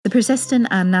The Persistent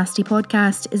and Nasty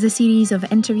podcast is a series of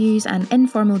interviews and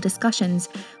informal discussions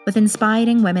with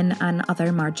inspiring women and other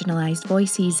marginalised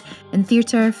voices in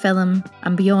theatre, film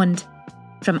and beyond.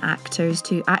 From actors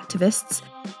to activists,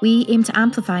 we aim to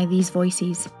amplify these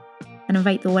voices and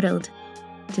invite the world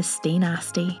to stay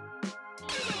nasty.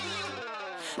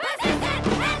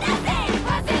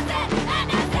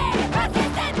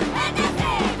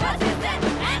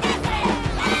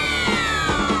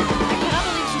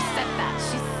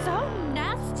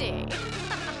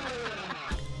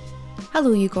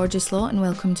 Hello you gorgeous lot, and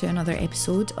welcome to another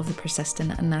episode of the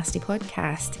Persistent and Nasty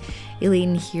podcast.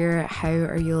 Elaine here, how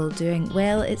are you all doing?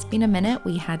 Well, it's been a minute.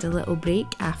 We had a little break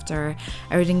after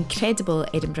our incredible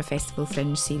Edinburgh Festival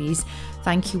Fringe series.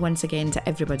 Thank you once again to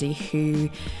everybody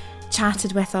who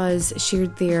chatted with us,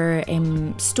 shared their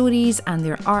stories and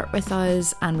their art with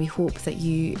us, and we hope that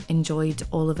you enjoyed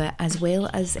all of it, as well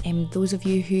as those of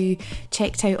you who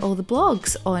checked out all the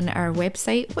blogs on our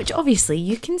website, which obviously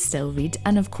you can still read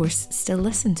and of course still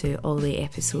listen to all the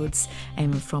episodes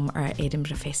from our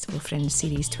Edinburgh Festival Fringe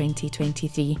Series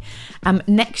 2023.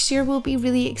 Next year will be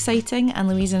really exciting, and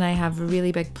Louise and I have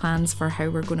really big plans for how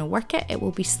we're going to work it. It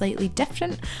will be slightly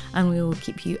different and we will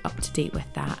keep you up to date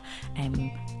with that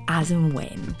as and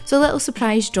when. So a little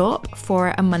surprise drop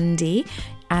for a Monday.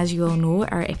 As you all know,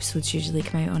 our episodes usually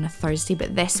come out on a Thursday,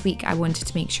 but this week I wanted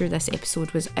to make sure this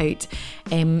episode was out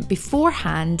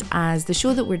beforehand, as the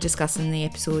show that we're discussing in the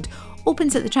episode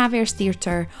opens at the Traverse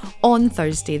Theatre on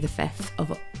Thursday the 5th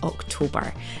of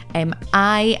October.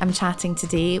 I am chatting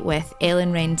today with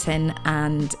Ellen Renton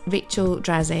and Rachel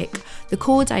Drazek, the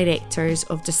co-directors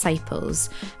of Disciples,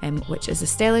 which is a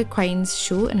Stella Quines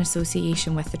show in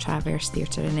association with the Traverse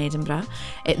Theatre in Edinburgh.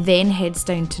 It then heads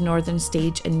down to Northern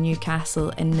Stage in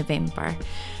Newcastle in November.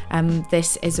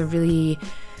 This is a really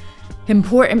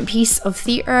important piece of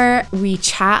theatre. We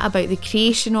chat about the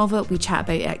creation of it, we chat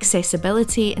about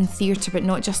accessibility in theatre, but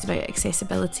not just about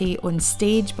accessibility on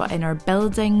stage, but in our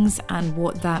buildings and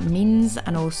what that means,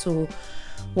 and also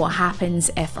what happens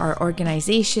if our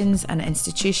organisations and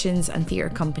institutions and theatre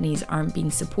companies aren't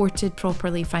being supported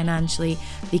properly financially.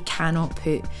 They cannot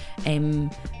put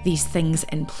these things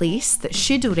in place that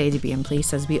should already be in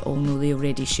place, as we all know they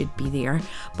already should be there,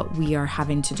 but we are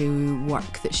having to do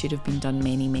work that should have been done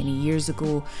many years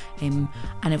ago, and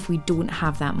if we don't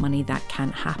have that money, that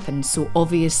can't happen. So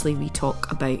obviously we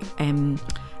talk about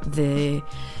the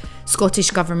Scottish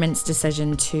Government's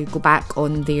decision to go back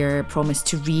on their promise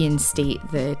to reinstate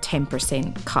the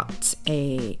 10% cut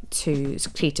to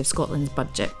Creative Scotland's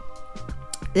budget.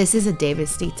 This is a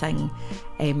devastating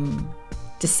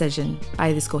decision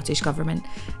by the Scottish Government.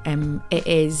 It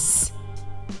is,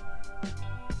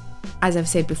 as I've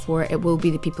said before, it will be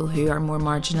the people who are more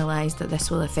marginalised that this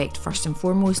will affect first and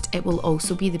foremost. It will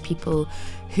also be the people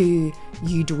who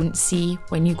you don't see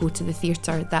when you go to the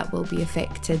theatre that will be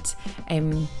affected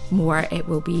more. It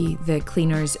will be the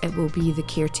cleaners, it will be the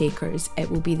caretakers, it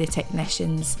will be the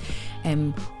technicians,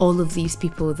 all of these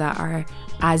people that are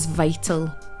as vital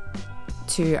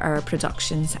to our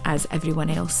productions as everyone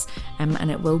else, and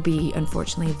it will be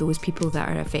unfortunately those people that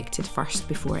are affected first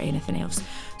before anything else.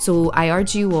 So I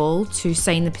urge you all to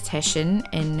sign the petition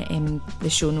in the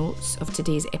show notes of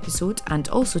today's episode, and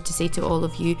also to say to all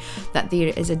of you that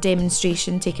there is a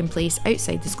demonstration taking place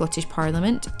outside the Scottish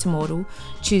Parliament tomorrow,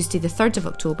 Tuesday the 3rd of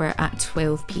October at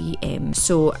 12 p.m.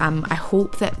 So I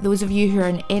hope that those of you who are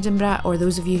in Edinburgh, or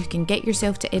those of you who can get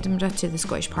yourself to Edinburgh to the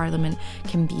Scottish Parliament,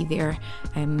 can be there,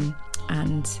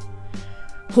 and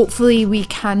hopefully we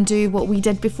can do what we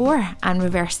did before and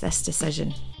reverse this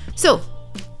decision. So,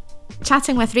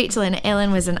 chatting with Rachel and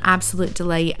Ellen was an absolute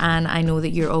delight, and I know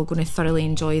that you're all going to thoroughly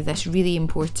enjoy this really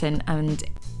important and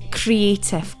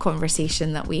creative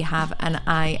conversation that we have, and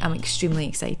I am extremely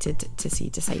excited to see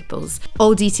Disciples.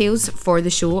 All details for the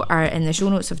show are in the show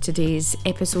notes of today's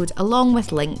episode, along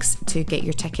with links to get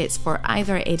your tickets for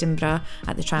either Edinburgh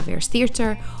at the Traverse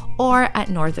Theatre or at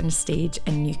Northern Stage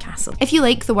in Newcastle. If you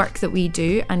like the work that we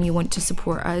do and you want to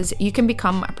support us, you can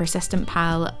become a persistent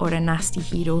pal or a nasty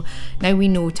hero. Now, we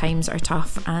know times are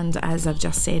tough, and as I've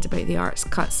just said about the arts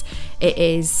cuts, it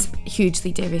is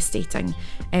hugely devastating.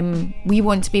 We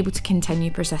want to be able to continue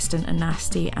persistent and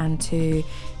nasty, and to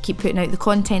keep putting out the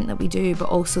content that we do, but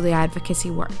also the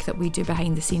advocacy work that we do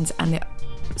behind the scenes, and the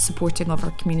supporting of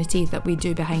our community that we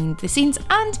do behind the scenes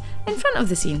and in front of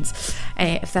the scenes.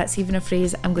 If that's even a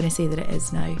phrase, I'm going to say that it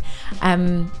is now.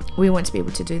 We want to be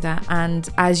able to do that, and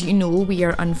as you know, we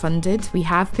are unfunded. We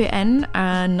have put in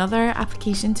another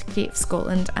application to Creative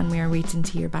Scotland, and we are waiting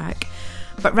to hear back.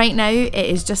 But right now it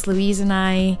is just Louise and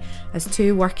I, as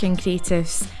two working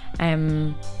creatives,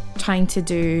 trying to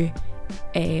do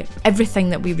everything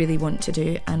that we really want to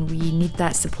do, and we need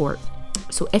that support.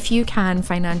 So if you can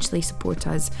financially support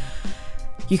us,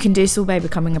 you can do so by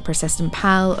becoming a persistent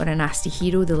pal or a nasty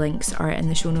hero. The links are in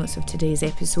the show notes of today's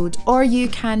episode. Or you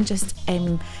can just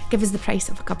give us the price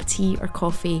of a cup of tea or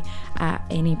coffee at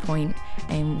any point.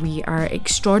 We are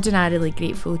extraordinarily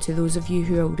grateful to those of you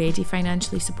who already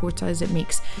financially support us. It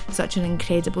makes such an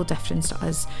incredible difference to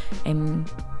us,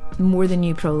 more than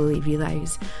you probably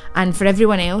realise. And for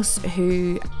everyone else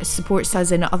who supports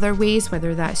us in other ways,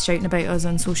 whether that's shouting about us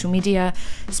on social media,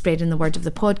 spreading the word of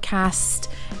the podcast,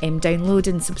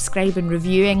 downloading, subscribing,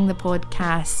 reviewing the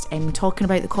podcast, talking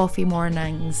about the coffee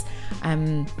mornings,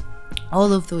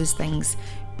 all of those things,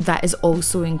 that is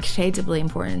also incredibly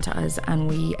important to us, and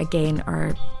we again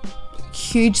are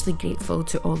hugely grateful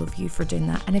to all of you for doing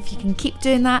that. And if you can keep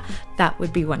doing that, that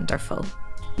would be wonderful.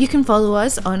 You can follow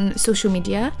us on social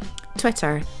media: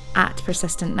 Twitter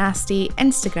 @PersistentNasty,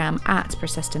 Instagram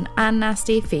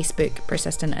 @PersistentAndNasty, Facebook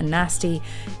Persistent and Nasty,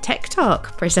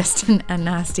 TikTok Persistent and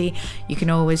Nasty. You can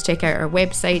always check out our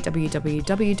website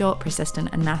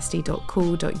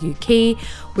www.persistentandnasty.co.uk,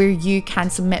 where you can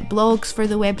submit blogs for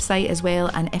the website as well.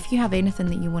 And if you have anything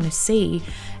that you want to say,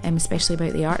 especially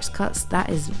about the arts cuts, that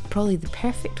is probably the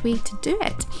perfect way to do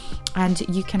it. And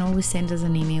you can always send us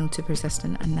an email to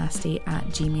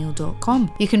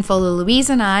persistentandnasty@gmail.com. You can follow Louise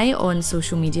and I on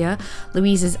social media.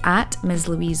 Louise is Ms.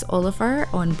 Louise Oliver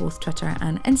on both Twitter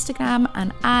and Instagram,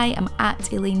 and I am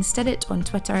Elaine Stirrett on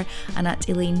Twitter and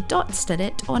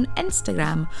Elaine.Stirrett on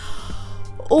Instagram.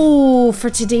 Oh, for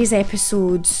today's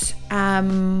episode,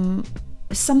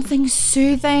 something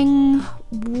soothing,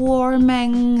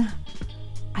 warming.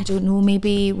 I don't know,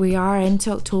 maybe we are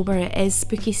into October, it is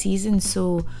spooky season,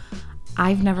 so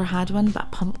I've never had one, but a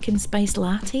pumpkin spice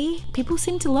latte, people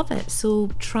seem to love it, so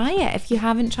try it if you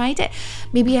haven't tried it.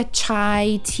 Maybe a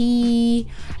chai tea.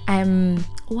 I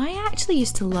actually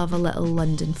used to love a little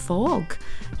London fog,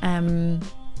 or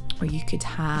you could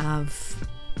have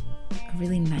a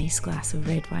really nice glass of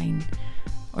red wine,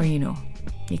 or you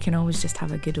can always just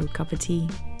have a good old cup of tea,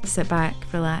 sit back,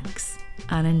 relax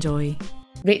and enjoy.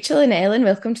 Rachel and Ellen,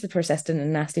 welcome to the Persistent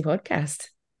and Nasty podcast.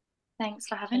 Thanks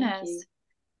for having us. You.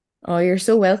 Oh, you're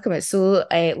so welcome. It's so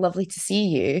lovely to see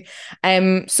you.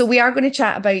 So we are going to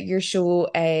chat about your show,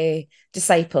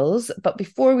 Disciples. But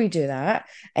before we do that,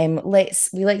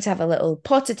 we like to have a little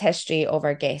potted history of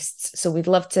our guests. So we'd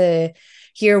love to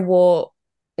hear what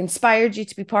inspired you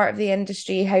to be part of the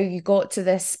industry, how you got to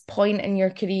this point in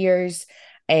your careers,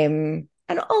 and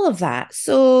all of that.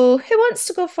 So who wants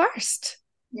to go first?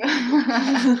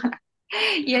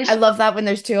 Yes. I love that when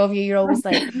there's two of you, you're always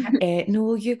like,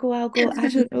 no, you go, I'll go, I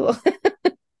don't know.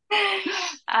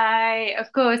 I,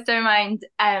 of course, don't mind.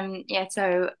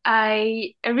 So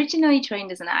I originally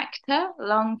trained as an actor,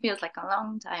 feels like a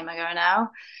long time ago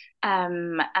now,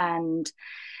 and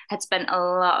had spent a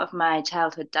lot of my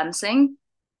childhood dancing,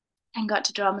 and got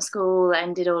to drama school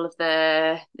and did all of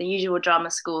the usual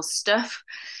drama school stuff.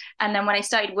 And then when I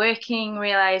started working,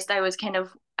 realised I was kind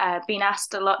of being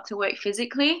asked a lot to work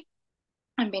physically,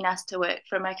 and being asked to work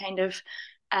from a kind of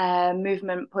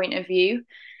movement point of view.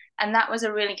 And that was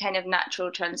a really kind of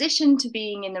natural transition to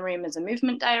being in the room as a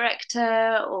movement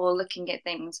director or looking at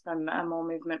things from a more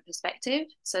movement perspective.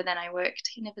 So then I worked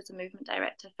kind of as a movement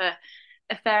director for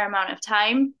a fair amount of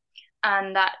time.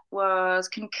 And that was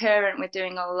concurrent with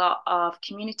doing a lot of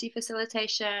community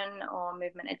facilitation or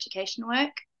movement education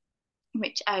work,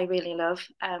 which I really love,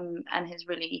 and has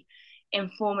really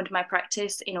informed my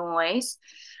practice in all ways.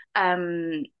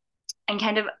 And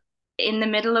kind of in the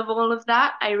middle of all of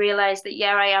that, I realized that,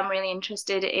 I am really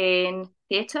interested in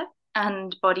theatre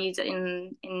and bodies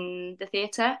in the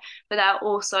theatre, but I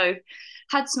also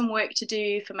had some work to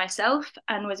do for myself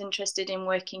and was interested in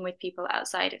working with people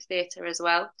outside of theatre as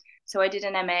well. So I did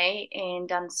an MA in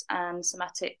dance and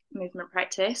somatic movement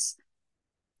practice,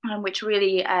 which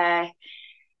really kind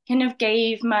of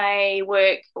gave my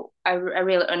work a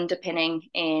real underpinning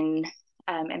in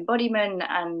embodiment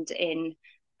and in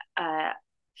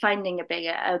finding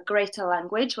a greater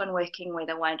language when working with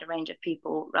a wider range of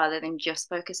people, rather than just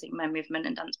focusing my movement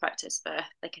and dance practice for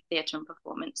like a theatre and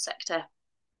performance sector.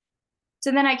 So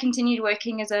then I continued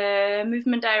working as a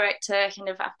movement director kind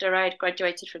of after I'd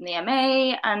graduated from the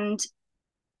MA, and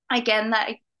again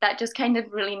that just kind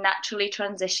of really naturally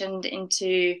transitioned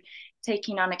into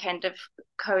taking on a kind of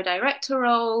co-director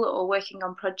role or working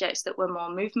on projects that were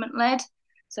more movement led.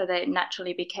 So they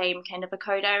naturally became kind of a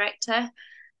co-director,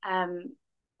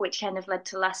 which kind of led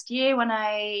to last year when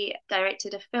I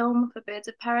directed a film for Birds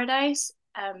of Paradise,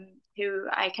 who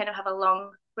I kind of have a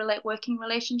long working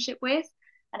relationship with,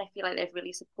 and I feel like they've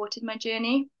really supported my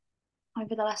journey.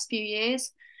 over the last few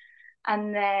years.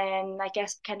 And then I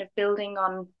guess kind of building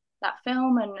on that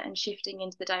film and shifting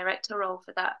into the director role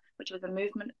for that, which was a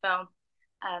movement film.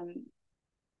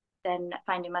 Then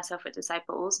finding myself at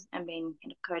Disciples and being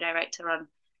kind of co-director on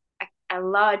a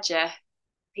larger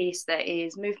piece that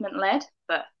is movement led,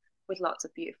 but with lots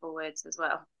of beautiful words as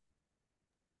well.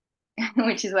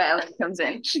 Which is where Ellen comes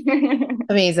in.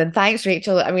 Amazing. Thanks,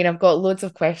 Rachel. I mean, I've got loads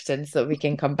of questions that we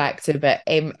can come back to, but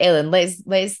Ellen,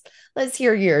 let's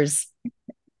hear yours.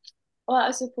 Well,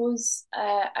 I suppose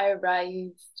I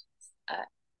arrived at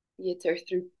theatre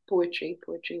through poetry.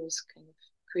 Poetry was kind of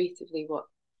creatively what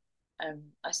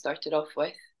I started off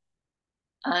with.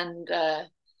 And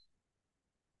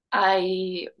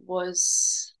I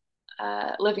was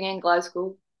living in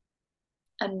Glasgow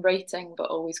and writing, but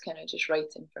always kind of just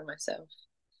writing for myself.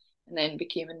 And then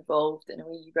became involved in a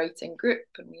wee writing group,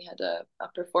 and we had a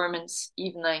performance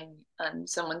evening, and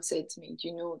someone said to me, do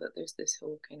you know that there's this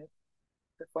whole kind of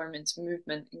performance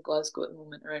movement in Glasgow at the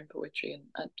moment around poetry? And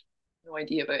I had no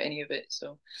idea about any of it,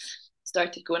 so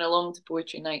started going along to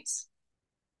poetry nights.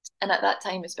 And at that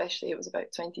time, especially, it was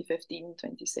about 2015,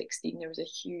 2016, there was a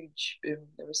huge boom.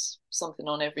 There was something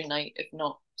on every night, if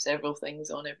not several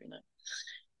things on every night.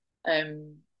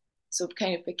 So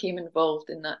kind of became involved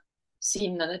in that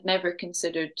scene, and I'd never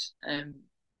considered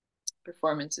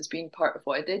performance as being part of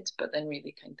what I did, but then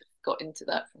really kind of got into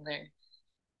that from there,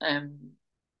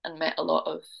 and met a lot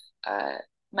of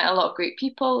great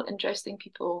people, interesting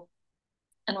people,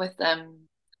 and with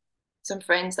some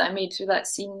friends that I made through that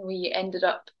scene, we ended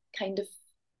up kind of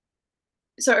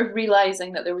sort of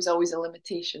realizing that there was always a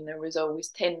limitation. There was always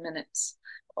 10 minutes,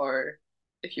 or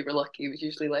if you were lucky, it was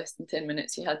usually less than 10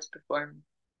 minutes you had to perform.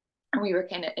 And we were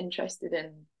kind of interested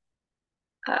in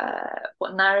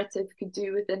what narrative could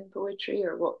do within poetry,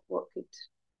 or what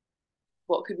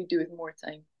could we do with more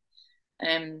time.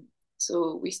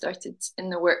 So we started In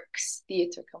the Works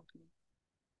Theatre Company,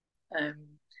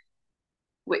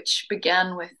 which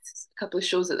began with a couple of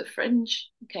shows at the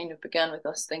Fringe. Kind of began with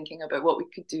us thinking about what we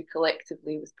could do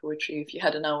collectively with poetry. If you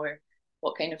had an hour,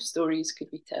 what kind of stories could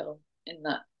we tell in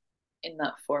that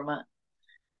format?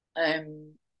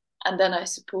 And then I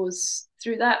suppose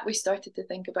through that we started to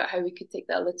think about how we could take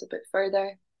that a little bit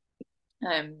further.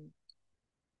 In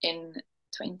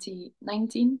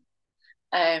 2019,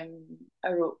 I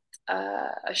wrote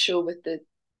a show with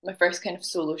my first kind of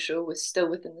solo show was still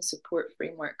within the support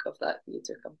framework of that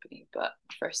theatre company, but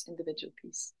first individual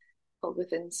piece called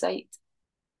Within Sight,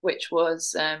 which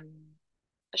was a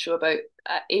show about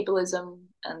ableism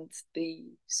and the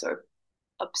sort of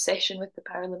obsession with the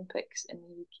Paralympics in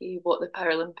the UK, what the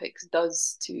Paralympics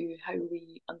does to how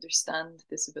we understand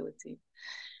disability,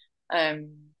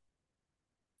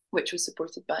 which was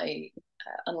supported by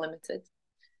Unlimited.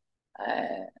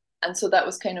 And so that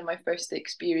was kind of my first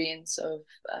experience of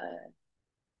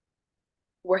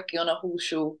working on a whole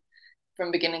show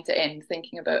from beginning to end,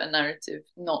 thinking about a narrative,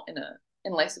 not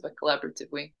in less of a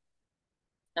collaborative way.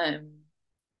 And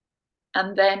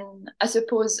then I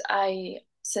suppose I,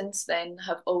 since then,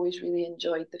 have always really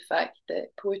enjoyed the fact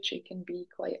that poetry can be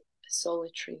quite a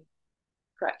solitary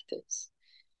practice.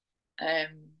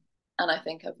 And I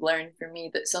think I've learned for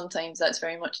me that sometimes that's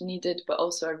very much needed, but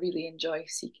also I really enjoy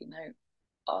seeking out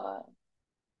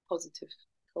positive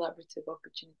collaborative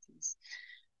opportunities.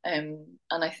 And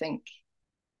I think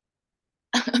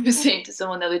I was saying to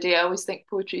someone the other day, I always think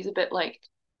poetry is a bit like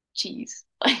cheese.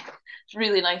 Like, it's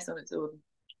really nice on its own,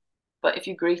 but if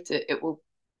you grate it, it will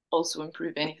also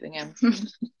improve anything else.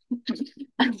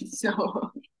 And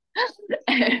so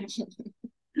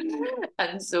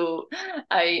and so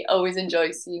I always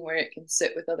enjoy seeing where it can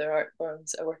sit with other art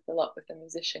forms. I work a lot with a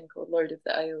musician called Lord of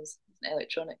the Isles, an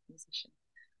electronic musician.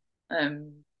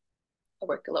 I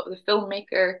work a lot with a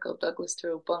filmmaker called Douglas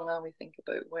Turrell-Bunga. We think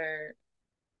about where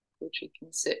poetry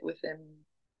can sit within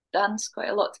dance quite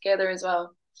a lot together as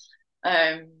well.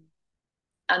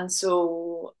 And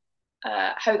so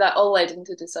how that all led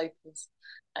into Disciples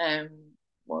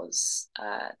was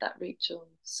that Rachel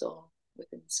saw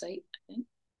Within Sight, I think.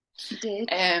 She did.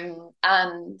 And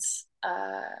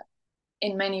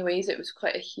in many ways it was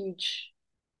quite a huge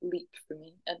leap for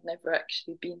me. I'd never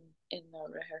actually been in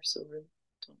a rehearsal room.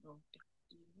 Don't know if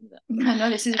you knew that. I know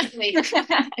this is really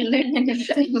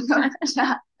illuminating about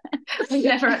that. We've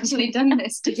never actually done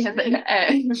this together.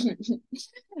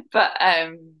 But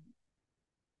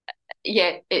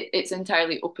yeah, it's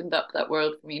entirely opened up that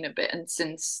world for me in a bit. And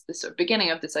since the sort of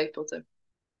beginning of Disciples, I've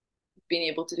been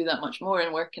able to do that much more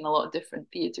and work in a lot of different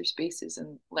theatre spaces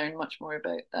and learn much more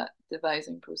about that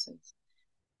devising process.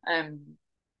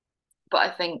 But I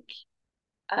think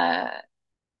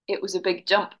it was a big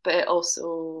jump, but it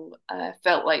also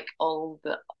felt like all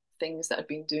the things that I'd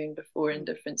been doing before in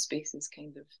different spaces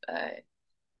kind of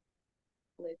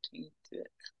led me to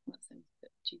it. That sounds a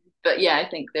bit cheesy, but yeah, I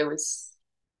think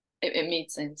it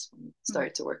made sense when we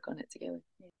started to work on it together.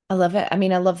 Yeah. I love it. I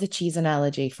mean, I love the cheese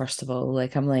analogy, first of all.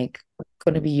 Like, I'm like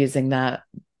going to be using that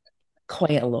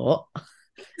quite a lot,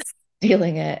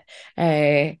 stealing it,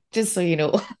 just so you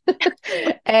know.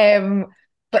 um,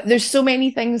 but there's so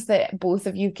many things that both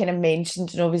of you kind of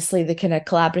mentioned, and obviously the kind of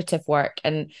collaborative work.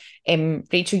 And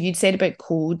Rachel, you'd said about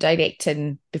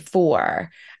co-directing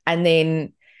before, and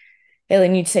then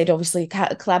Ellen, you'd said obviously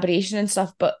collaboration and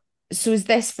stuff. But so is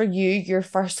this for you your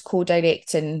first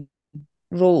co-directing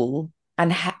role?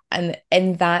 And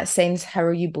in that sense, how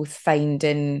are you both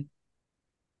finding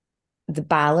the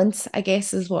balance, I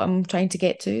guess, is what I'm trying to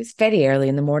get to. It's very early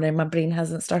in the morning. My brain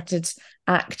hasn't started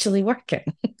actually working.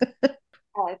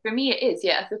 For me, it is,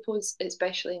 yeah. I suppose,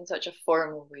 especially in such a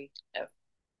formal way.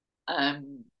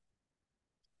 Um,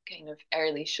 Kind of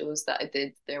early shows that I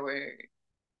did, there were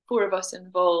four of us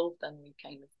involved, and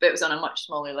but it was on a much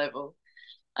smaller level.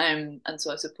 And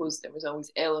so I suppose there was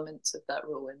always elements of that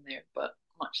role in there, but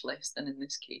much less than in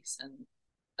this case. And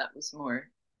that was more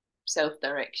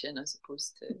self-direction as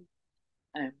opposed to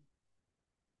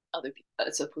other people,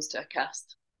 as opposed to a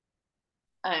cast.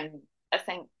 I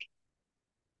think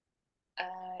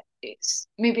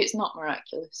maybe it's not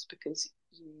miraculous because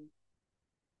you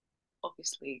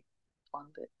obviously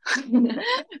planned it,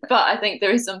 but I think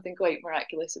there is something quite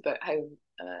miraculous about how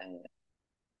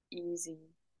easy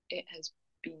it has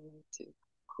been to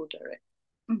co-direct.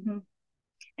 Mm-hmm.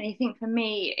 And I think for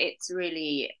me,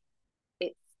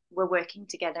 we're working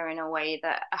together in a way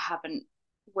that I haven't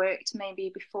worked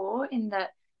maybe before, in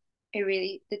that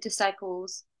the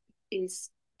Disciples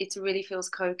it really feels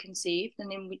co-conceived,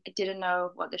 and then I didn't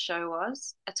know what the show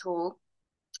was at all.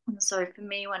 And so for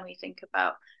me, when we think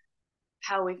about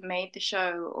how we've made the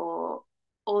show, or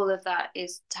all of that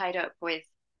is tied up with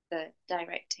the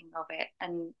directing of it,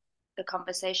 and the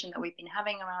conversation that we've been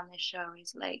having around this show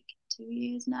is like 2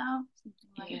 years now,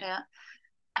 something like that,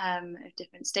 of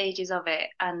different stages of it.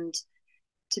 And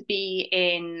to be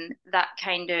in that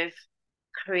kind of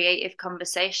creative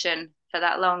conversation for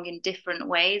that long in different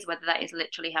ways, whether that is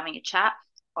literally having a chat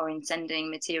or in sending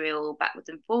material backwards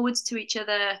and forwards to each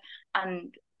other,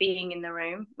 and being in the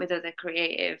room with other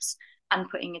creatives and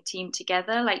putting a team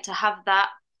together, like to have that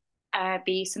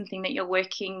be something that you're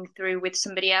working through with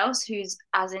somebody else who's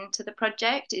as into the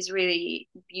project is really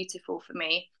beautiful for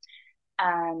me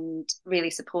and really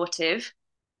supportive.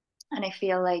 And I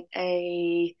feel like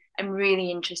I'm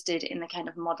really interested in the kind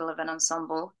of model of an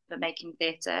ensemble for making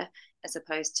theatre, as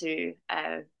opposed to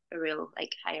a real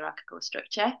like hierarchical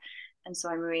structure. And so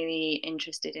I'm really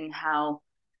interested in how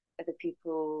other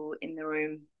people in the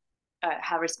room,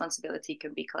 how responsibility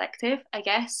can be collective, I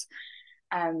guess,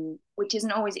 which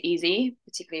isn't always easy,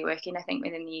 particularly working, I think,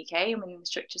 within the UK and within the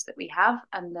structures that we have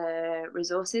and the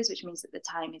resources, which means that the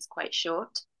time is quite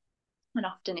short. And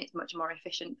often it's much more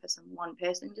efficient for one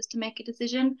person just to make a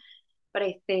decision. But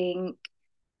I think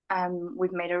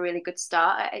we've made a really good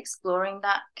start at exploring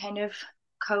that kind of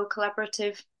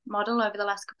co-collaborative model over the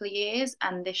last couple of years.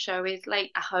 And this show is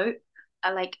like, I hope,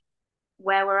 like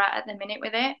where we're at the minute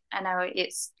with it. And now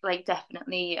it's like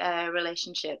definitely a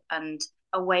relationship and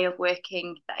a way of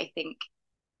working that I think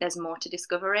there's more to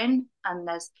discover in. And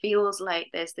feels like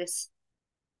there's this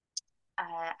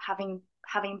having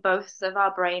both of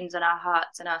our brains and our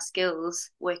hearts and our skills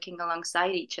working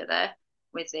alongside each other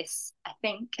with this, I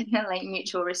think, like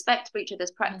mutual respect for each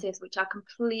other's practice, which are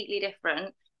completely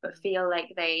different but feel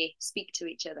like they speak to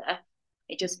each other.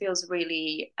 It just feels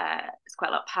really there's quite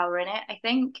a lot of power in it, I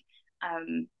think,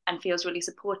 and feels really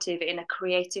supportive in a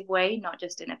creative way, not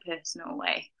just in a personal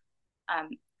way.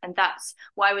 And that's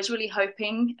why I was really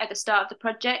hoping at the start of the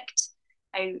project.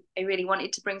 I really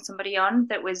wanted to bring somebody on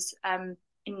that was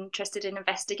interested in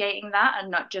investigating that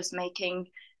and not just making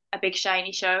a big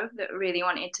shiny show, that really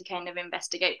wanted to kind of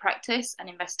investigate practice and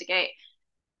investigate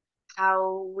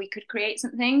how we could create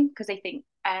something, because I think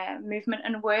movement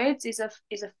and words is a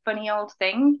funny old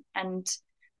thing, and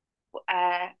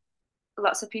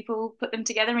lots of people put them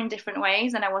together in different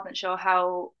ways, and I wasn't sure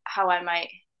how I might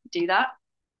do that.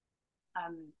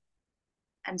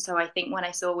 And so I think when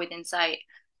I saw With Insight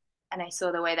and I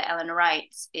saw the way that Ellen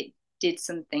writes, it did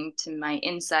something to my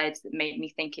insides that made me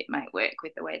think it might work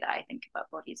with the way that I think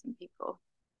about bodies and people.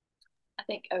 I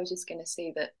think I was just going to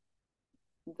say that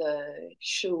the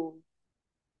show,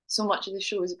 so much of the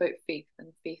show is about faith,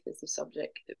 and faith is the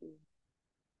subject that we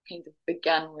kind of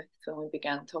began with when we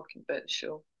began talking about the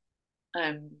show.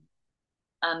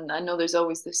 And I know there's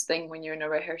always this thing when you're in a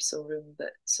rehearsal room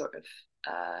that sort of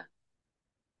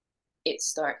it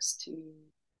starts to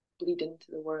bleed into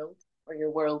the world, or your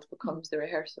world becomes the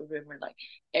rehearsal room, or like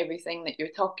everything that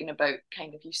you're talking about,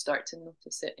 kind of you start to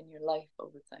notice it in your life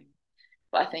over time.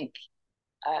 But I think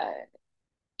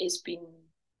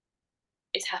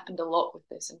it's happened a lot with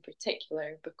this in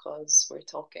particular because we're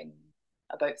talking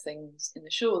about things in the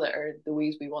show that are the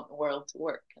ways we want the world to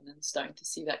work, and then starting to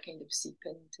see that kind of seep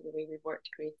into the way we've worked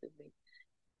creatively.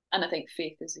 And I think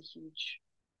faith is a huge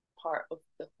part of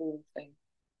the whole thing.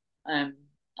 And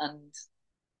kind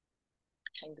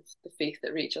of the faith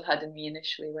that Rachel had in me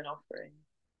initially when offering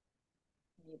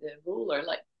me the role, or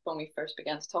like when we first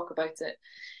began to talk about it,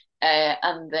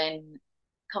 and then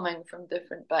coming from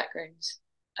different backgrounds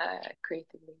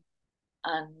creatively.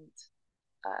 And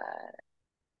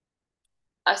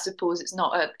I suppose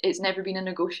it's never been a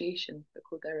negotiation for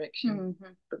co-direction,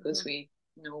 because we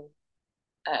know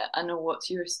I know what's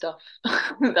your stuff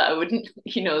that I wouldn't,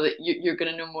 that you're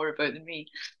going to know more about than me.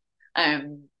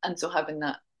 And so having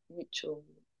that mutual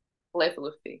level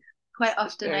of faith. Quite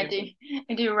often I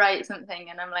do write something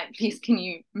and I'm like, please, can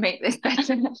you make this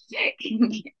better?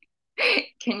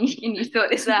 can you sort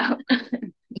this out?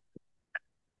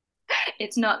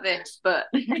 It's not this, but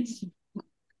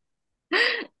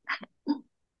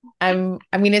I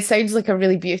mean, it sounds like a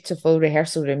really beautiful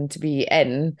rehearsal room to be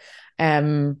in.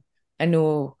 I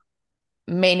know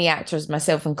many actors,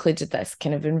 myself included, this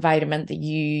kind of environment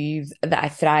that I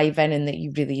thrive in and that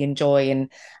you really enjoy.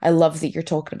 And I love that you're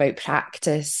talking about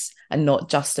practice and not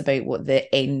just about what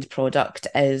the end product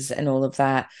is and all of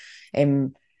that.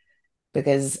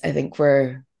 Because I think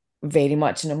we're very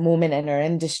much in a moment in our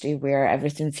industry where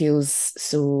everything feels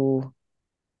so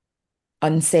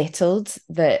unsettled,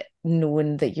 that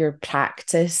knowing that your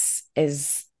practice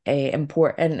is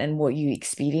important and what you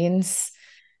experience,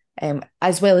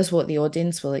 as well as what the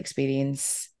audience will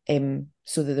experience,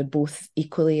 so that they're both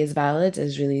equally as valid,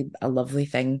 is really a lovely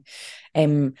thing.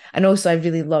 And also I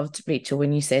really loved, Rachel,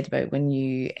 when you said about when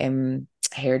you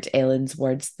heard Ellen's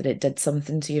words, that it did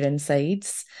something to your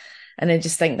insides. And I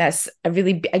just think that's a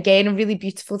really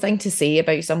beautiful thing to say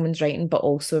about someone's writing, but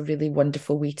also a really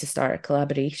wonderful way to start a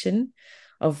collaboration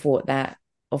of what that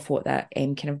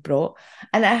kind of brought.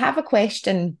 And I have a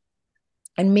question,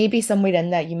 and maybe somewhere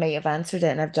in that you might have answered it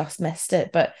and I've just missed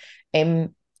it, but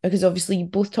because obviously you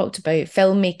both talked about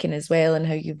filmmaking as well and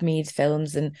how you've made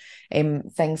films and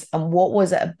things. And what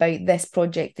was it about this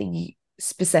project that you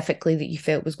specifically that you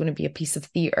felt was going to be a piece of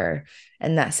theatre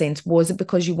in that sense? Was it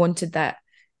because you wanted that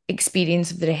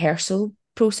experience of the rehearsal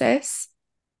process?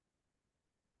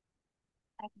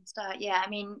 I can start. Yeah, I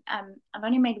mean, I've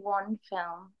only made one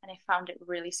film and I found it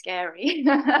really scary.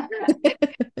 I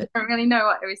don't really know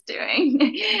what I was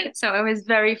doing. So I was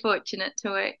very fortunate to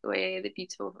work with a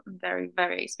beautiful and very,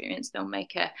 very experienced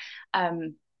filmmaker.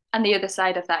 And the other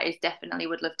side of that is definitely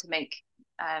would love to make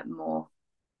more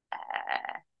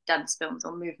dance films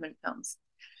or movement films.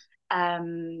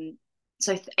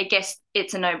 So I guess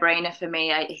it's a no-brainer for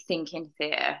me. I think in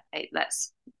theatre,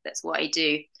 that's what I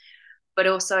do. But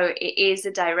also it is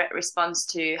a direct response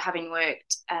to having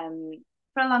worked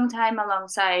for a long time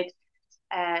alongside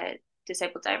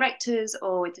disabled directors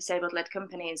or with disabled-led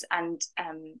companies. And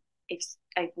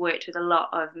I've worked with a lot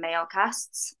of male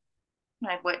casts.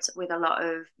 I've worked with a lot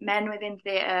of men within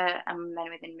theatre and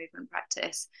men within movement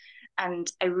practice.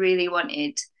 And I really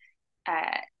wanted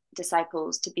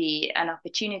Disciples to be an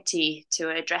opportunity to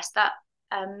address that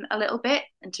a little bit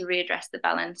and to readdress the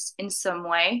balance in some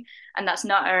way. And that's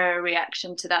not a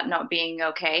reaction to that not being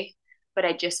okay, but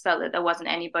I just felt that there wasn't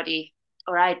anybody,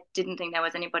 or I didn't think there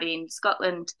was anybody in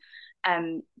Scotland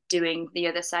doing the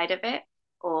other side of it,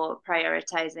 or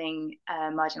prioritizing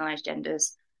marginalized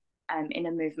genders in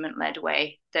a movement-led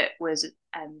way that was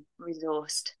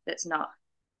resourced, that's not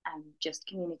just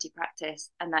community practice,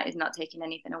 and that is not taking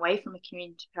anything away from a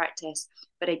community practice.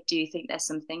 But I do think there's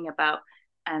something about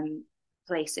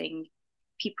placing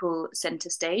people center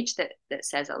stage that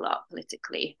says a lot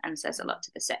politically and says a lot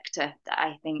to the sector, that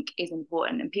I think is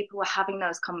important. And people were having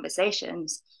those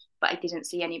conversations, but I didn't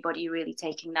see anybody really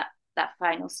taking that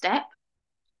final step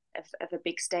of a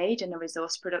big stage and a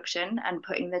resource production and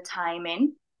putting the time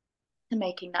in to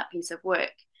making that piece of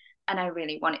work. And I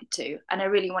really wanted to, and I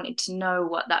really wanted to know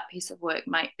what that piece of work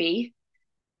might be.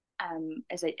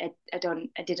 As I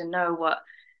didn't know what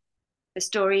the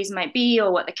stories might be,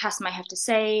 or what the cast might have to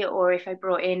say, or if I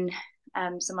brought in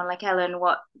someone like Ellen,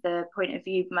 what the point of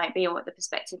view might be, or what the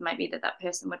perspective might be that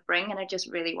person would bring. And I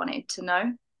just really wanted to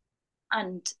know.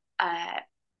 And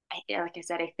like I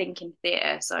said, I think in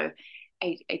theatre, so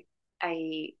I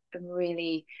am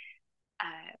really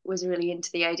was really into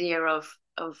the idea of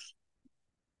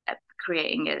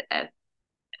creating a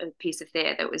piece of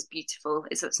theatre that was beautiful.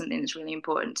 It's something that's really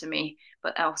important to me,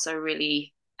 but also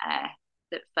really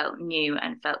that felt new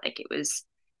and felt like it was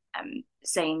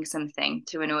saying something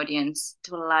to an audience,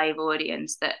 to a live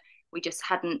audience, that we just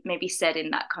hadn't maybe said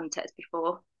in that context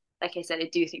before. Like I said, I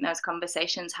do think those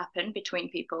conversations happen between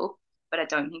people, but I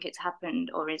don't think it's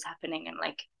happened or is happening in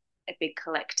like a big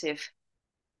collective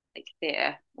like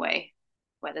theatre way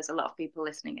where there's a lot of people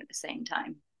listening at the same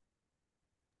time.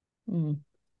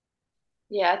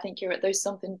 Yeah, I think you're right. There's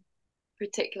something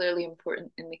particularly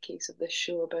important in the case of this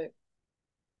show about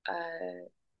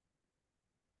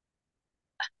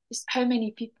just how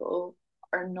many people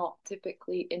are not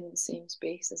typically in the same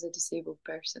space as a disabled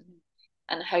person,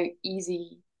 and how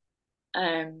easy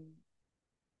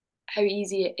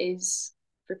it is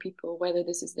for people, whether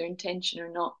this is their intention or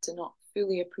not, to not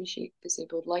fully appreciate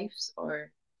disabled lives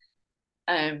or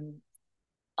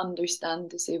understand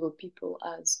disabled people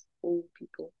as whole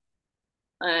people.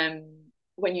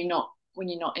 When you're not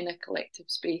in a collective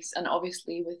space. And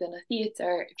obviously within a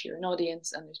theatre, if you're an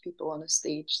audience and there's people on a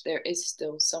stage, there is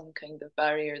still some kind of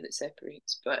barrier that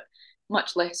separates, but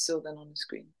much less so than on a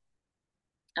screen.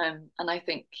 And I don't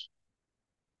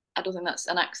think that's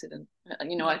an accident.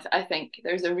 I think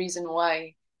there's a reason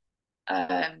why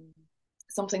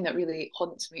something that really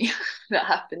haunts me that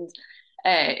happened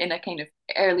in a kind of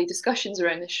early discussions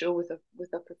around the show with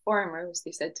a performer was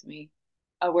they said to me,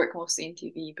 I work mostly in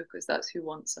TV because that's who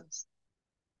wants us.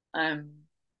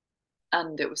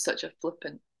 And it was such a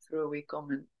flippant throwaway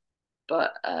comment,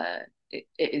 but it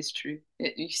is true.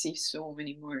 You see so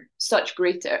many more, such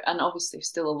greater, and obviously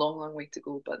still a long way to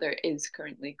go, but there is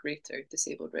currently greater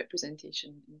disabled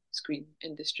representation in screen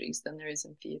industries than there is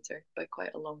in theatre by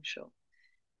quite a long shot.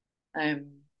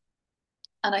 And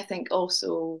I think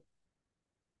also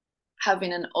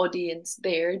having an audience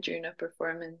there during a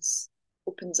performance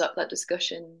opens up that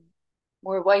discussion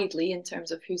more widely in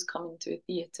terms of who's coming to a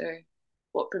theatre,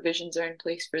 what provisions are in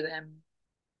place for them,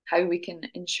 how we can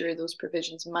ensure those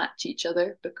provisions match each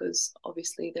other, because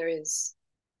obviously there is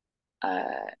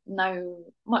now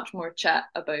much more chat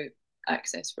about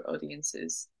access for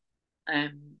audiences.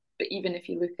 But even if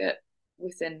you look at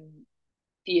within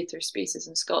theatre spaces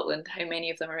in Scotland, how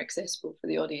many of them are accessible for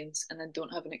the audience and then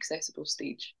don't have an accessible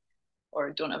stage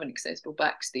or don't have an accessible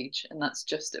backstage, and that's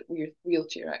just at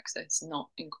wheelchair access, not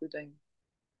including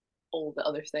all the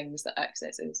other things that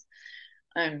access is.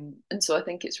 And so I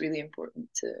think it's really important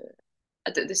to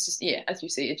this is, yeah, as you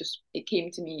say, it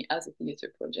came to me as a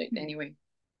theatre project anyway,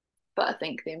 but I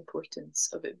think the importance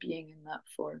of it being in that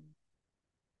form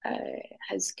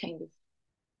has kind of,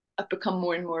 I've become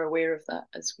more and more aware of that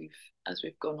as we've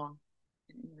gone on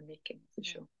in the making of the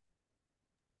show.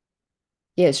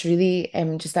 Yeah, it's really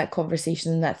just that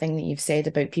conversation and that thing that you've said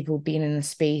about people being in a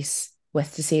space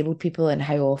with disabled people and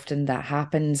how often that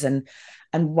happens, and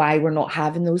why we're not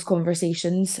having those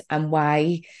conversations, and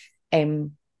why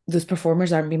those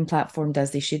performers aren't being platformed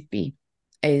as they should be,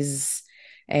 is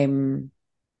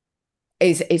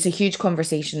it's a huge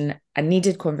conversation, a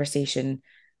needed conversation,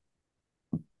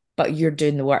 but you're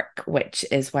doing the work, which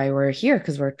is why we're here,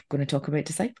 because we're going to talk about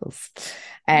disciples.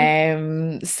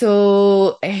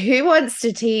 So who wants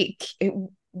to take,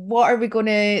 what are we going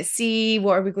to see,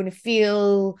 what are we going to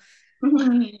feel,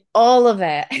 all of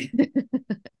it?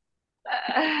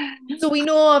 So we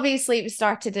know obviously it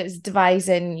started as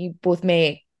devising, you both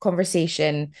make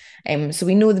conversation, so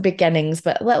we know the beginnings,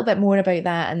 but a little bit more about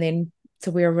that, and then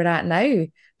to where we're at now,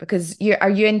 because are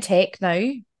you in tech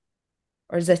now?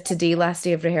 Or is it today, last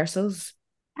day of rehearsals?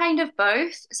 Kind of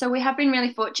both. So we have been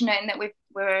really fortunate in that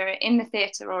we're in the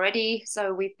theatre already.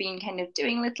 So we've been kind of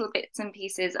doing little bits and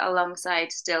pieces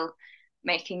alongside still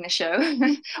making the show,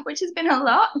 which has been a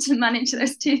lot to manage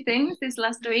those two things this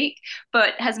last week,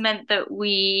 but has meant that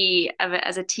we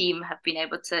as a team have been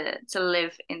able to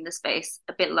live in the space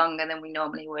a bit longer than we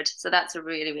normally would. So that's a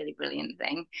really, really brilliant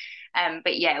thing.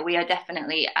 But yeah, we are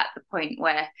definitely at the point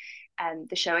where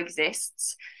the show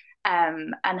exists.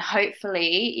 And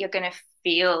hopefully you're going to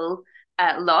feel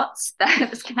lots.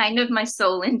 That's kind of my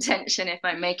sole intention if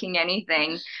I'm making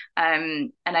anything.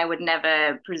 And I would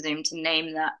never presume to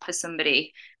name that for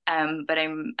somebody. But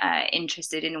I'm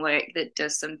interested in work that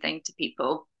does something to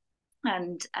people.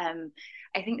 And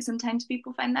I think sometimes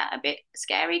people find that a bit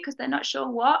scary because they're not sure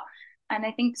what. And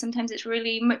I think sometimes it's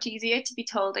really much easier to be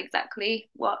told exactly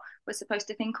what we're supposed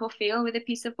to think or feel with a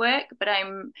piece of work. But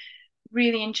I'm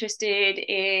really interested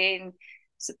in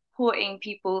supporting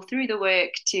people through the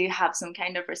work to have some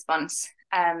kind of response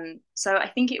So I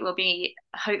think it will be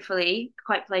hopefully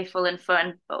quite playful and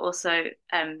fun, but also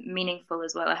meaningful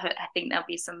as well. I think there'll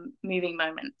be some moving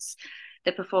moments.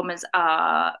 The performers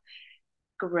are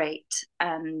great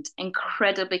and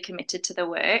incredibly committed to the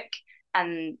work.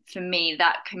 And for me,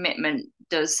 that commitment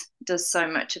does so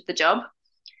much of the job.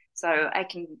 So I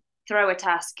can throw a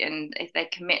task, and if they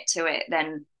commit to it,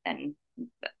 then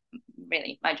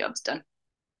really my job's done.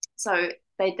 So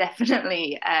they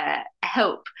definitely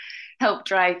help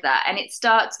drive that. And it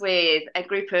starts with a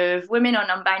group of women or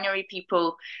non-binary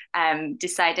people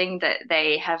deciding that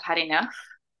they have had enough,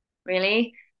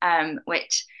 really,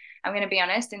 which I'm going to be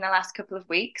honest, in the last couple of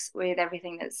weeks, with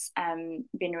everything that's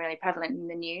been really prevalent in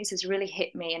the news, has really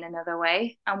hit me in another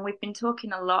way. And we've been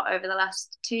talking a lot over the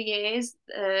last 2 years.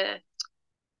 The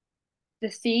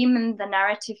theme and the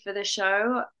narrative for the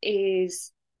show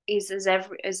is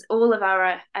as all of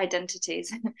our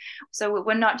identities. So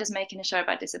we're not just making a show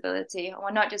about disability, or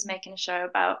we're not just making a show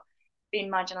about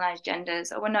being marginalized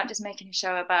genders, or we're not just making a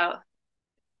show about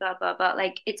blah blah blah.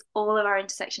 Like, it's all of our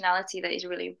intersectionality that is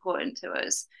really important to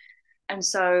us. And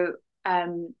so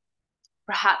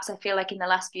perhaps I feel like in the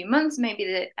last few months,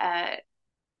 maybe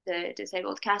the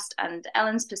disabled cast and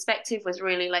Ellen's perspective was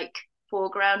really like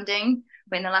foregrounding.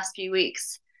 But in the last few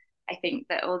weeks, I think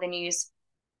that all the news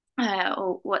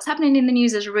or what's happening in the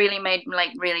news has really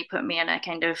really put me in a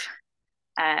kind of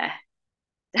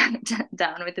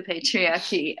down with the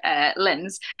patriarchy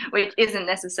lens, which isn't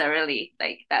necessarily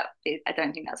like that. I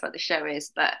don't think that's what the show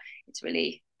is, but it's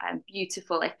really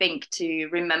beautiful, I think, to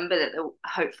remember that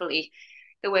hopefully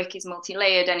the work is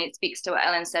multi-layered, and it speaks to what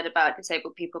Ellen said about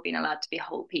disabled people being allowed to be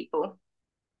whole people,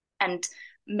 and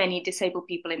many disabled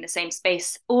people in the same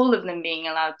space, all of them being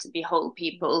allowed to be whole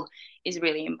people, is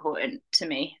really important to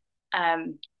me.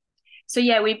 So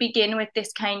yeah, we begin with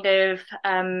this kind of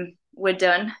we're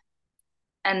done.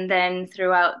 And then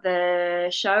throughout the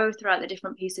show, throughout the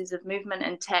different pieces of movement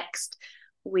and text,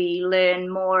 we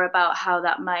learn more about how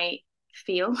that might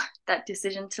feel, that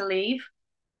decision to leave,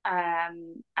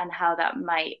 and how that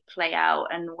might play out,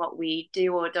 and what we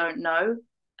do or don't know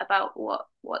about what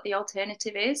the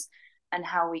alternative is, and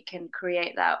how we can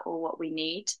create that, or what we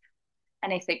need.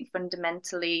 And I think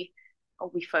fundamentally,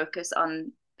 we focus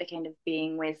on the kind of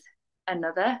being with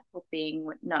another, or being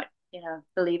with, not,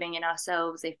 believing in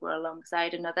ourselves if we're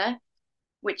alongside another,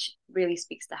 which really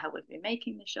speaks to how we've been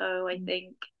making the show, I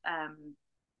think.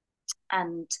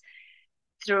 And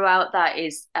throughout that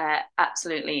is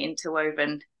absolutely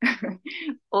interwoven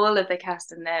all of the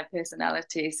cast and their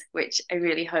personalities, which I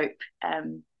really hope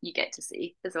you get to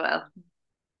see as well.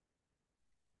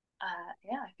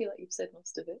 Yeah, I feel like you've said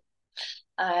most of it.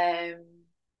 I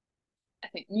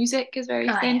think music is very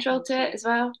central to it as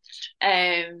well.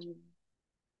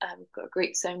 We've got a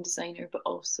great sound designer, but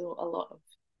also a lot of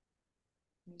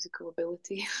musical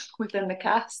ability within the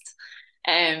cast,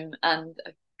 and a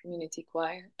community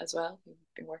choir as well, who've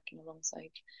been working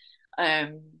alongside.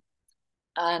 And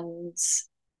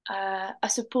I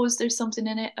suppose there's something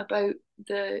in it about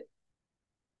the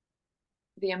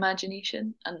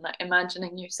imagination, and like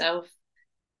imagining yourself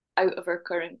out of our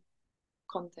current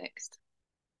context.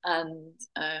 And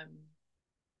I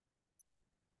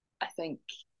think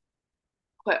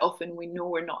quite often we know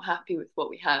we're not happy with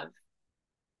what we have,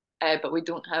 but we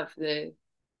don't have the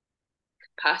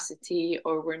capacity,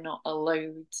 or we're not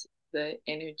allowed the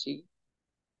energy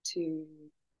to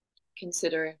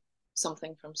consider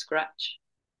something from scratch.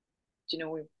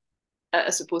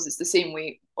 I suppose it's the same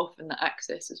way often that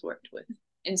access is worked with.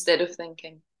 Instead of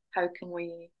thinking, how can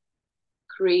we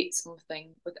create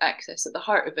something with access, at the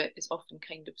heart of it is often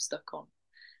kind of stuck on,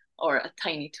 or a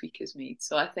tiny tweak is made.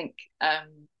 So I think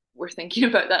we're thinking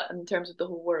about that in terms of the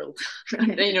whole world,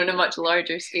 on a much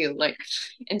larger scale. Like,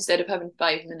 instead of having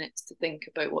 5 minutes to think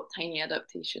about what tiny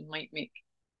adaptation might make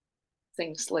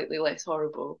things slightly less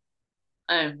horrible,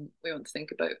 we want to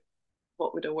think about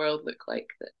what would a world look like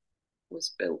that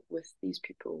was built with these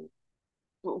people,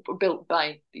 built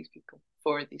by these people,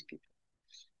 for these people.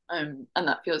 And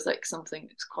that feels like something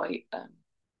that's quite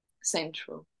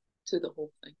central to the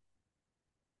whole thing.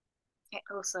 It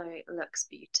also looks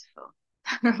beautiful.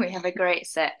 We have a great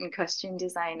set and costume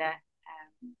designer.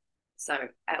 So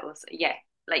I also, yeah,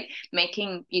 like,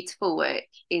 making beautiful work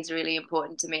is really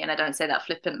important to me. And I don't say that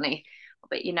flippantly,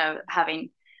 but,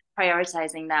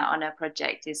 prioritizing that on a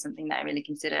project is something that I really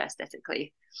consider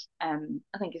aesthetically. I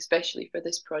think especially for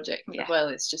this project as well,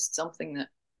 it's just something that,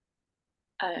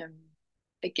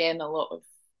 again, a lot of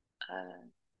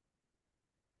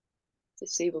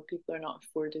disabled people are not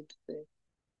afforded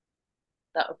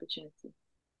that opportunity,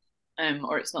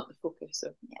 or it's not the focus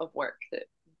of work that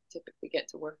we typically get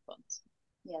to work on. So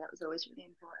Yeah, that was always really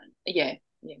important. Yeah,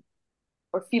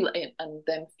 or feel it, and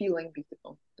them feeling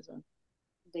beautiful as well.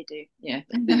 They do. Yeah,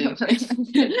 they do.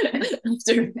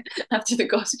 after the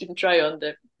costume try on,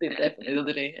 they definitely the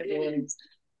other day everyone's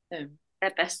their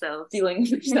best selves, feeling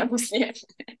themselves. Yeah,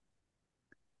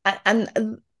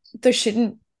 and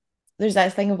there's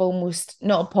that thing of almost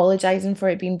not apologizing for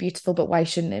it being beautiful, but why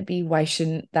shouldn't it be? Why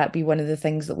shouldn't that be one of the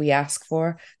things that we ask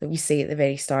for, that we say at the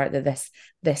very start, that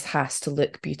this has to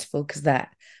look beautiful, because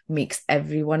that makes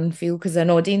everyone feel, because an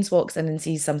audience walks in and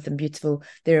sees something beautiful,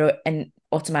 they're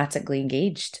automatically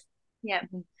engaged. Yeah.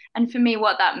 And for me,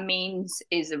 what that means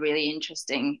is a really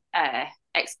interesting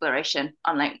exploration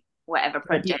on like whatever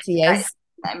project. Beauty is.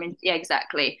 I mean, yeah,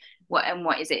 exactly.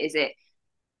 What is it? Is it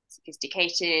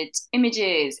sophisticated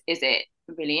images? Is it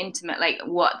really intimate? Like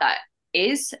what that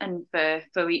is, and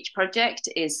for each project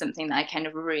is something that I kind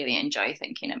of really enjoy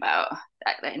thinking about.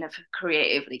 That kind of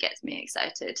creatively gets me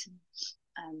excited.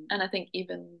 And I think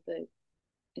even the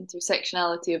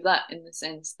intersectionality of that, in the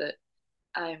sense that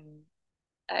I'm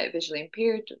visually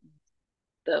impaired,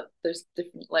 that there's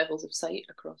different levels of sight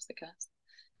across the cast,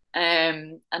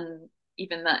 and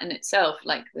even that in itself,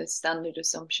 like the standard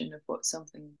assumption of what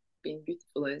something being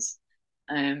beautiful is,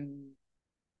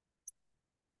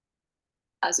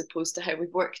 as opposed to how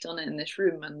we've worked on it in this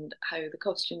room, and how the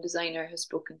costume designer has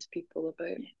spoken to people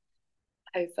about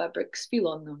how fabrics feel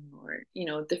on them, or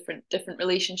different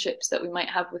relationships that we might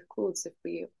have with clothes if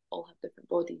we all have different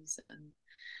bodies,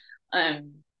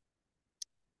 and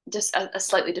just a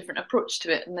slightly different approach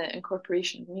to it, and the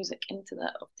incorporation of music into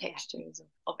that, of textures,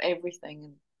 of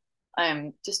everything,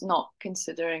 and just not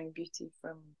considering beauty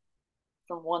from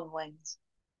one lens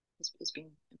has been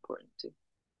important too.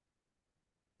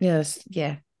 Yes,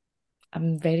 yeah.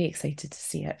 I'm very excited to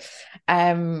see it.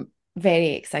 Very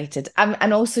excited.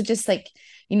 And also just like,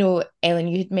 Ellen,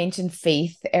 you had mentioned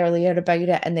faith earlier about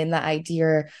it, and then that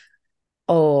idea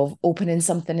of opening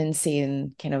something and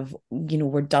saying kind of,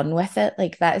 we're done with it.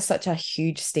 Like that is such a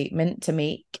huge statement to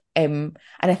make. And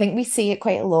I think we say it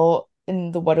quite a lot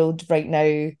in the world right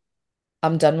now.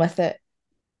 I'm done with it.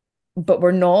 But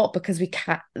we're not, because we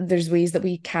can't, there's ways that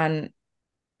we can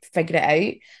figure it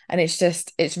out. And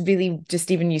it's really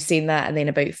just even you saying that, and then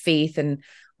about faith, and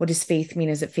what does faith mean?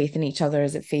 Is it faith in each other?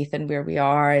 Is it faith in where we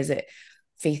are? Is it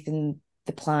faith in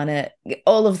the planet?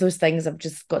 All of those things. I've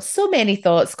just got so many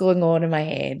thoughts going on in my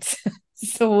head.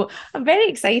 So I'm very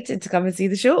excited to come and see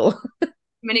the show. I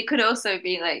mean, it could also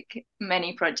be like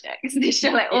many projects. They show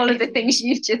like all of the things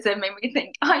you just said made me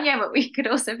think, oh yeah, but we could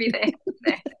also be there.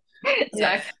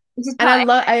 Yeah. So, and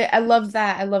I love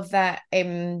that. I love that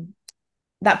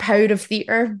that power of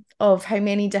theatre, of how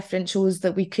many different shows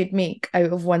that we could make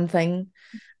out of one thing.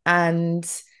 And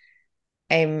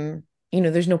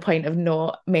there's no point of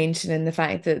not mentioning the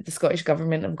fact that the Scottish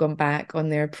government have gone back on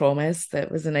their promise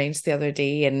that was announced the other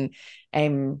day,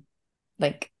 and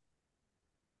like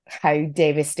how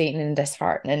devastating and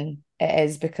disheartening it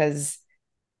is, because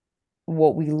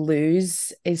what we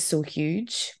lose is so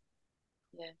huge.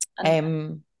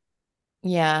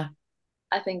 Yeah.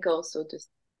 I think also, just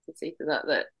to say to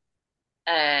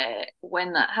that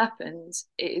when that happens,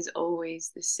 it is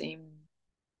always the same,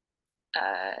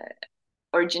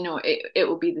 or it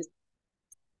will be the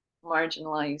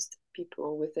marginalized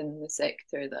people within the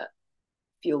sector that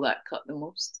feel that cut the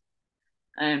most,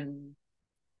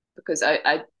 because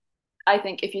I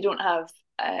think if you don't have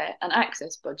an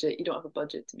access budget, you don't have a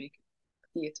budget to make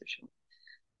a theatre show,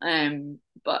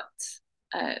 but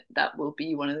that will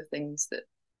be one of the things that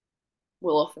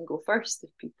will often go first if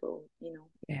people,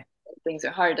 things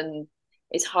are hard. And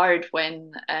it's hard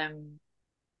when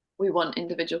we want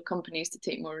individual companies to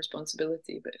take more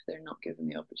responsibility, but if they're not given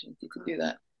the opportunity to do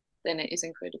that, then it is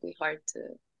incredibly hard to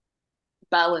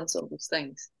balance all those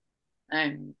things.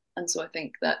 And so I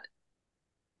think that,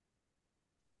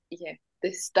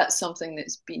 that's something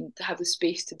that's been, to have the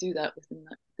space to do that within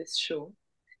this show,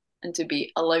 and to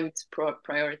be allowed to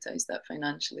prioritize that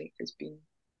financially, has been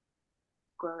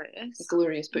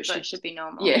glorious, but it should be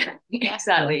normal. Yeah,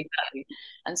 exactly.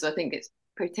 And so I think it's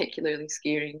particularly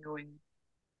scary knowing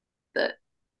that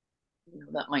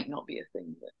that might not be a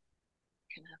thing that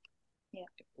can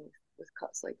happen with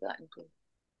cuts like that in place.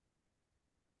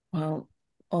 Well,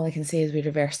 all I can say is we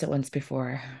reversed it once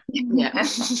before. Yeah.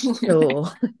 So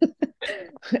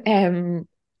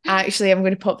actually, I'm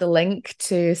going to pop the link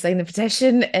to sign the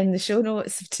petition in the show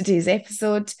notes of today's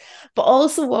episode. But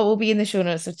also, what will be in the show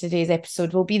notes of today's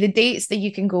episode will be the dates that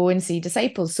you can go and see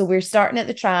Disciples. So we're starting at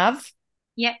the Trav.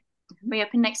 Yep. We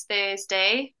open next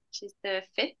Thursday, which is the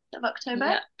 5th of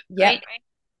October. Yep. Right?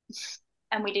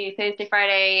 And we do Thursday,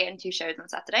 Friday, and 2 shows on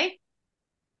Saturday.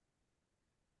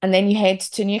 And then you head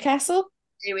to Newcastle?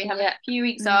 We have a few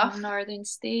weeks off. Northern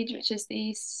Stage, which is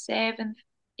the 7th,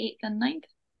 8th and 9th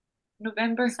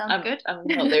November. Sounds good. I'm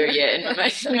not there yet in my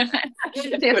mind.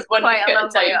 It's quite a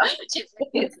long way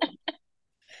off.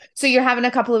 So you're having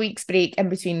a couple of weeks break in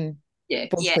between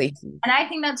both Yeah. places. And I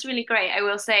think that's really great. I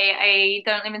will say I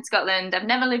don't live in Scotland. I've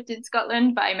never lived in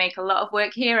Scotland, but I make a lot of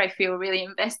work here. I feel really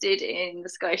invested in the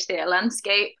Scottish theatre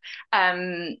landscape.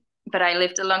 But I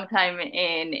lived a long time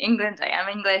in England. I am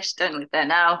English, don't live there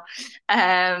now.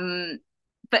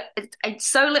 But it's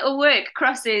so little work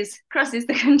crosses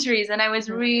the countries, and I was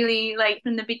really like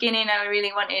from the beginning. I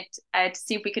really wanted to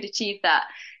see if we could achieve that.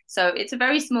 So it's a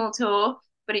very small tour,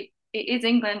 but it is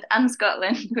England and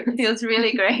Scotland. It feels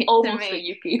really great. Almost to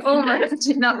me. the UK.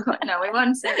 Almost not. No, we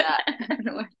won't say that.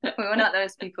 We're not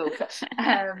those people.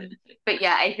 But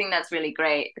yeah, I think that's really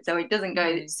great. So it doesn't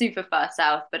go super far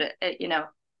south, but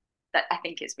that I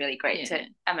think it's really great.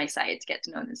 I'm excited to get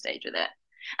to know the stage with it.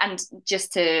 And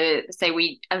just to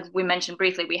say, as we mentioned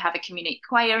briefly, we have a community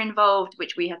choir involved,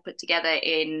 which we have put together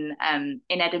in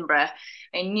Edinburgh.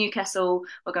 In Newcastle,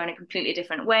 we're going a completely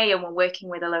different way, and we're working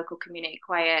with a local community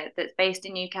choir that's based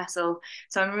in Newcastle.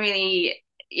 So I'm really,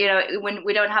 when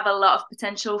we don't have a lot of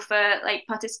potential for like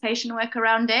participation work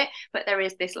around it, but there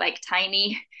is this like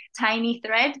tiny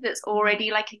thread that's already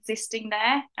like existing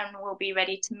there and will be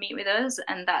ready to meet with us,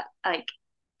 and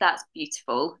that's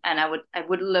beautiful. And I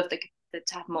would love to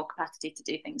have more capacity to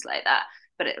do things like that,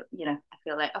 but I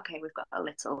feel like okay, we've got a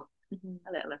little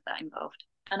of that involved.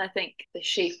 And I think the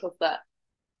shape of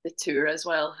the tour as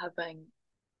well, having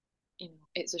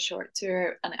it's a short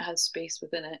tour and it has space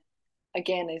within it,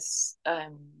 again is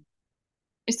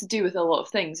to do with a lot of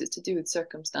things. It's to do with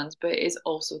circumstance, but it is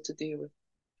also to do with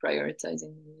prioritizing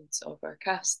the needs of our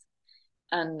cast,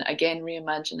 and again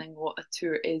reimagining what a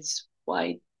tour is.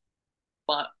 Why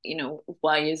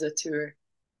is a tour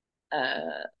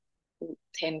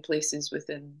 10 places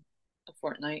within a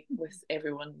fortnight, with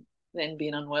everyone then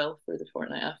being unwell for the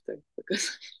fortnight after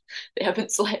because they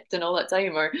haven't slept in all that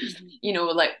time, or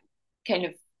like kind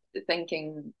of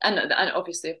thinking, and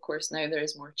obviously of course now there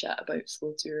is more chat about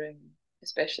slow touring,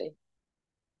 especially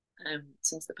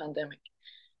since the pandemic,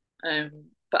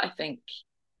 but I think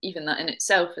even that in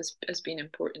itself has been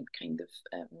important, kind of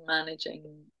managing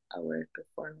our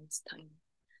performance time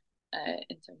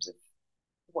in terms of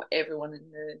what everyone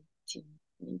in the team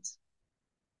needs.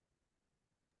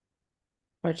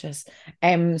 Gorgeous.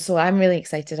 So I'm really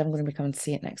excited. I'm going to be coming to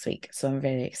see it next week. So I'm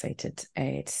very excited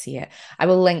to see it. I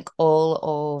will link all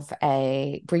of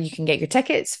where you can get your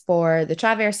tickets for the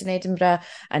Traverse in Edinburgh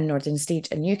and Northern Stage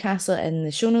in Newcastle in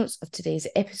the show notes of today's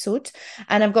episode.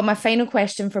 And I've got my final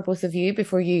question for both of you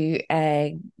before you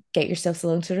get yourselves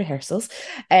along to rehearsals.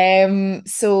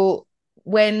 So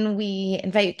when we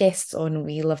invite guests on,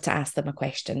 we love to ask them a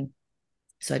question.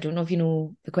 So I don't know if you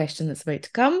know the question that's about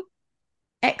to come.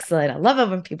 Excellent. I love it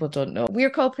when people don't know.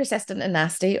 We're called Persistent and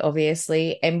Nasty,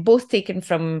 obviously, and both taken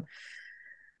from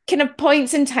kind of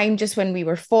points in time just when we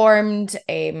were formed.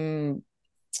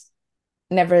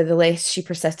 Nevertheless, she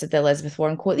persisted, the Elizabeth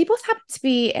Warren quote. They both happen to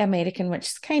be American, which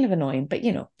is kind of annoying, but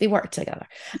they work together.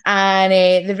 And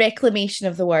the reclamation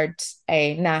of the word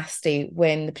nasty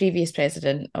when the previous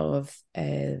president of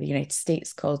the United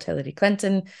States called Hillary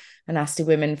Clinton a nasty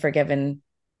woman for giving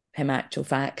him actual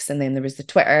facts. And then there was the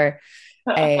Twitter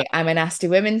I'm a nasty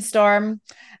woman storm.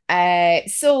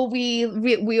 So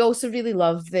we also really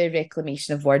love the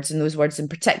reclamation of words, and those words in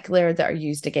particular that are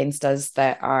used against us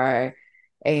that are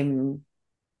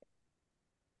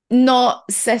not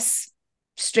cis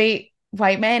straight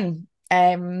white men,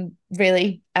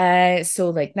 really. So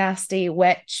like nasty,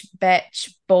 witch,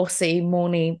 bitch, bossy,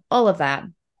 moany, all of that,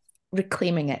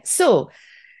 reclaiming it. So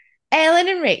Ellen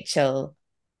and Rachel,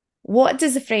 what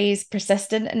does the phrase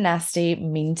persistent and nasty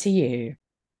mean to you?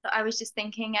 I was just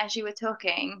thinking as you were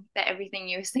talking that everything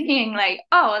you were saying, like,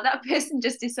 oh, that person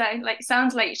just decided, like,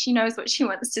 sounds like she knows what she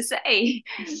wants to say,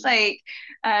 like,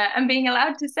 and being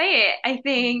allowed to say it. I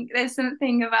think there's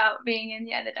something about being in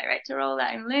the director role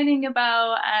that I'm learning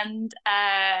about, and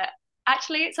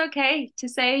actually, it's okay to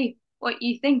say what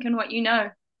you think and what you know,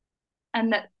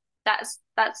 and that's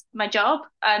my job,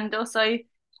 and also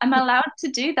I'm allowed to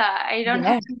do that. I don't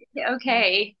have to make it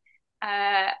okay.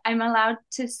 I'm allowed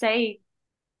to say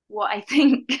what I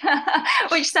think,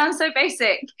 which sounds so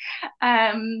basic.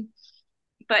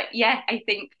 But yeah, I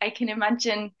think I can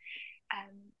imagine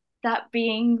that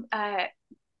being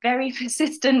very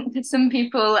persistent to some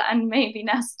people and maybe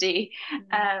nasty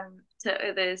to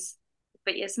others.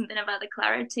 But yeah, something about the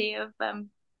clarity of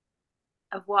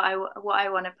what I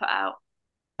want to put out.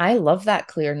 I love that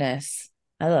clearness.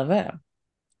 I love it.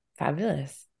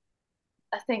 Fabulous.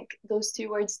 I think those two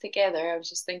words together, I was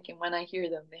just thinking when I hear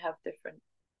them, they have different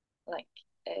like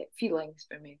feelings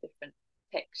for me, different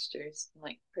textures. And,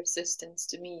 like persistence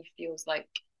to me feels like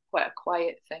quite a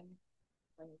quiet thing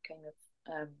when you kind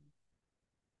of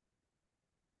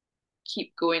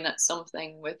keep going at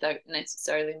something without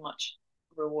necessarily much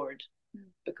reward,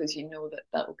 because you know that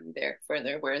that will be there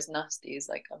further, whereas nasty is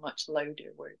like a much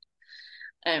louder word.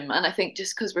 And I think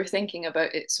just because we're thinking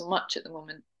about it so much at the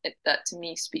moment, that to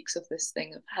me speaks of this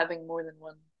thing of having more than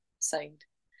one side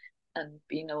and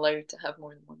being allowed to have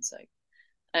more than one side,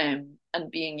 and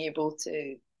being able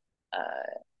to,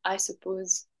 I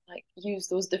suppose, like use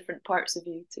those different parts of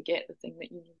you to get the thing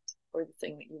that you need or the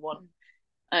thing that you want,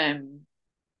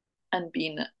 and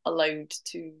being allowed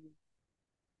to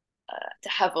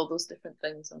have all those different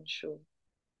things on show,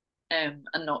 and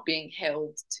not being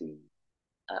held to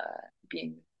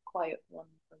being the quiet one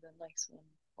or the nice one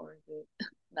or the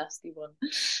nasty one,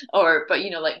 or but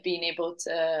like being able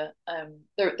to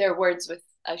there are words with,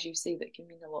 as you say, that can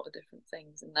mean a lot of different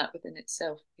things, and that within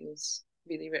itself feels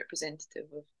really representative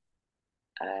of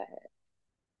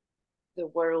the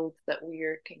world that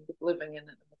we're kind of living in at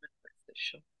the moment with this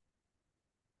show.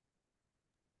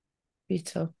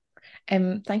 Beautiful.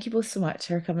 Thank you both so much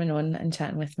for coming on and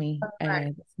chatting with me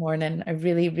this morning. I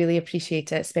really, really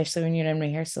appreciate it, especially when you're in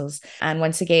rehearsals. And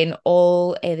once again,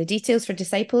 all the details for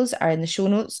Disciples are in the show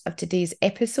notes of today's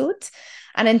episode.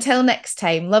 And until next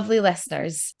time, lovely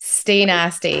listeners, stay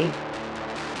nasty.